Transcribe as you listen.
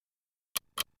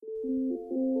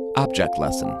Object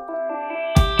Lesson,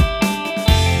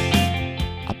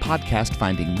 a podcast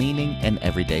finding meaning in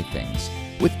everyday things,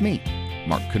 with me,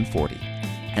 Mark Conforti.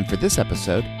 And for this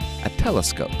episode, a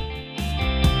telescope.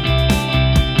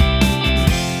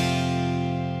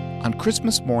 On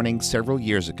Christmas morning several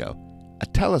years ago, a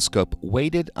telescope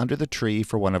waited under the tree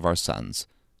for one of our sons.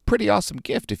 Pretty awesome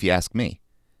gift, if you ask me.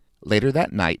 Later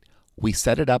that night, we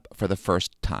set it up for the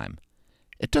first time.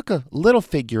 It took a little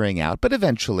figuring out, but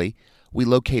eventually we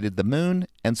located the moon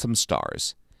and some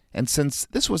stars. And since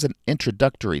this was an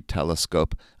introductory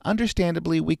telescope,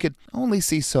 understandably we could only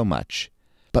see so much.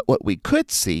 But what we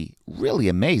could see really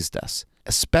amazed us,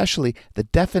 especially the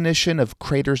definition of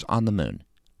craters on the moon.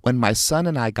 When my son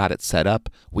and I got it set up,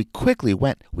 we quickly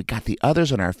we got the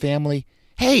others in our family.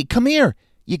 Hey, come here!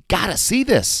 You gotta see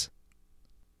this!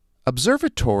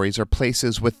 Observatories are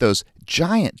places with those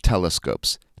giant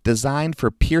telescopes designed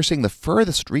for piercing the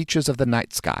furthest reaches of the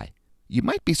night sky. You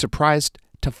might be surprised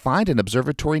to find an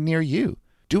observatory near you.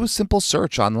 Do a simple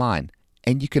search online,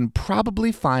 and you can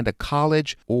probably find a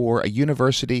college or a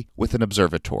university with an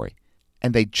observatory.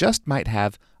 And they just might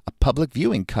have a public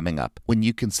viewing coming up when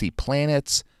you can see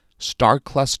planets, star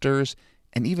clusters,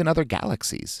 and even other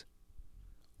galaxies.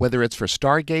 Whether it's for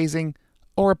stargazing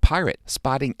or a pirate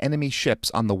spotting enemy ships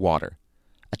on the water,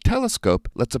 a telescope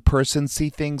lets a person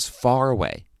see things far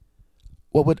away.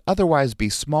 What would otherwise be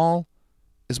small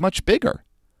is much bigger.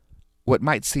 What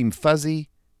might seem fuzzy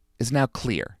is now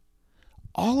clear.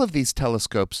 All of these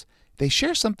telescopes, they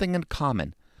share something in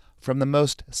common, from the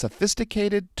most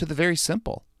sophisticated to the very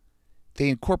simple. They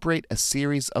incorporate a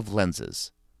series of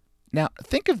lenses. Now,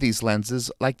 think of these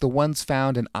lenses like the ones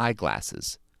found in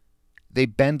eyeglasses. They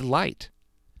bend light.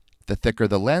 The thicker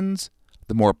the lens,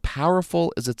 the more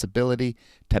powerful is its ability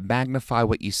to magnify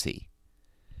what you see.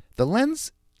 The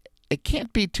lens, it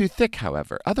can't be too thick,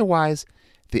 however. Otherwise,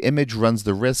 the image runs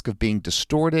the risk of being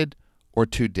distorted or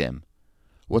too dim.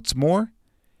 What's more,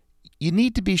 you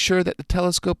need to be sure that the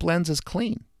telescope lens is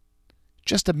clean.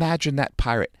 Just imagine that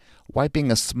pirate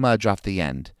wiping a smudge off the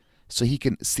end so he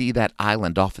can see that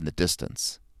island off in the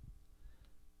distance.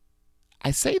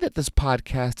 I say that this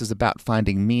podcast is about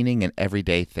finding meaning in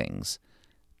everyday things.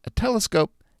 A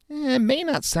telescope may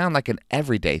not sound like an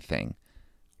everyday thing.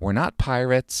 We're not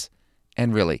pirates,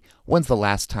 and really, when's the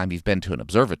last time you've been to an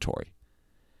observatory?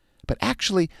 But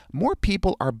actually, more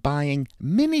people are buying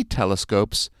mini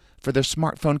telescopes for their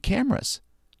smartphone cameras.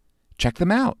 Check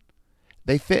them out.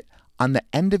 They fit on the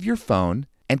end of your phone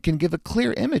and can give a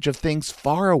clear image of things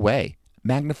far away,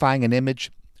 magnifying an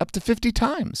image up to 50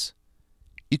 times.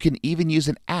 You can even use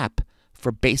an app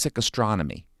for basic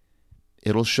astronomy.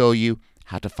 It'll show you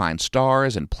how to find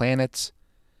stars and planets,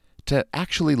 to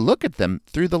actually look at them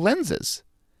through the lenses.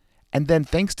 And then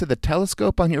thanks to the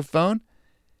telescope on your phone,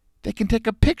 they can take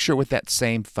a picture with that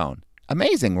same phone.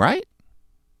 Amazing, right?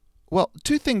 Well,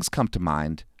 two things come to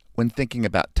mind when thinking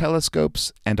about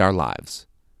telescopes and our lives.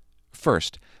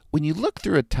 First, when you look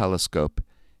through a telescope,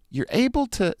 you're able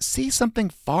to see something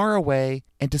far away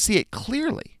and to see it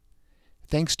clearly,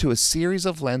 thanks to a series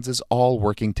of lenses all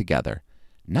working together.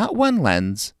 Not one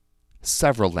lens,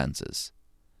 several lenses.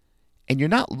 And you're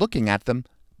not looking at them,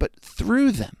 but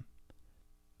through them.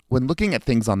 When looking at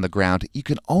things on the ground, you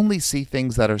can only see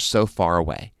things that are so far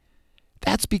away.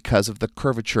 That's because of the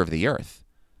curvature of the Earth.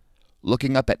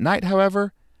 Looking up at night,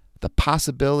 however, the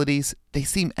possibilities, they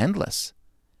seem endless.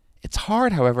 It's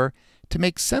hard, however, to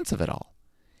make sense of it all.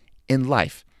 In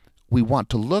life, we want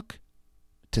to look,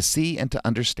 to see, and to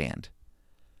understand.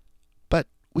 But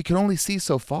we can only see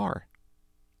so far.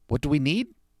 What do we need?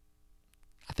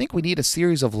 I think we need a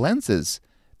series of lenses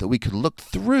that we can look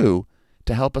through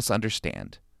to help us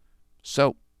understand.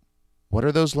 So, what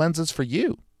are those lenses for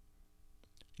you?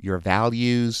 Your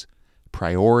values,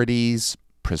 priorities,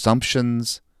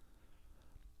 presumptions.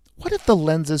 What if the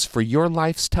lenses for your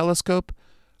life's telescope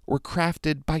were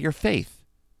crafted by your faith,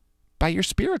 by your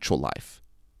spiritual life?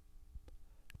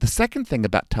 The second thing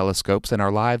about telescopes in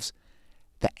our lives,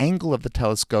 the angle of the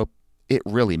telescope, it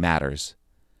really matters.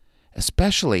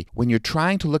 Especially when you're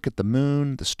trying to look at the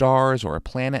moon, the stars, or a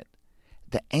planet.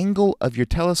 The angle of your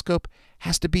telescope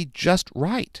has to be just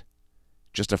right.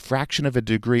 Just a fraction of a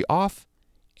degree off,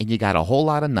 and you got a whole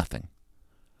lot of nothing.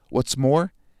 What's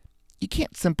more, you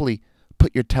can't simply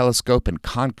put your telescope in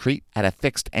concrete at a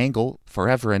fixed angle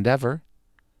forever and ever,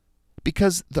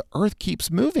 because the Earth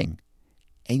keeps moving,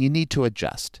 and you need to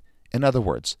adjust. In other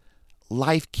words,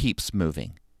 life keeps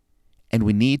moving, and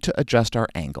we need to adjust our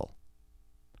angle.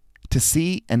 To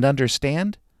see and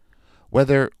understand,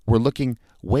 whether we're looking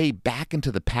way back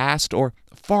into the past or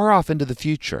far off into the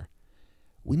future,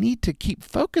 we need to keep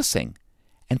focusing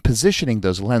and positioning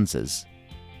those lenses,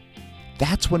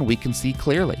 that's when we can see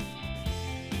clearly.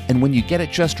 And when you get it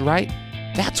just right,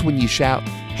 that's when you shout,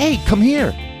 "Hey, come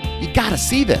here! You gotta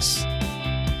see this!"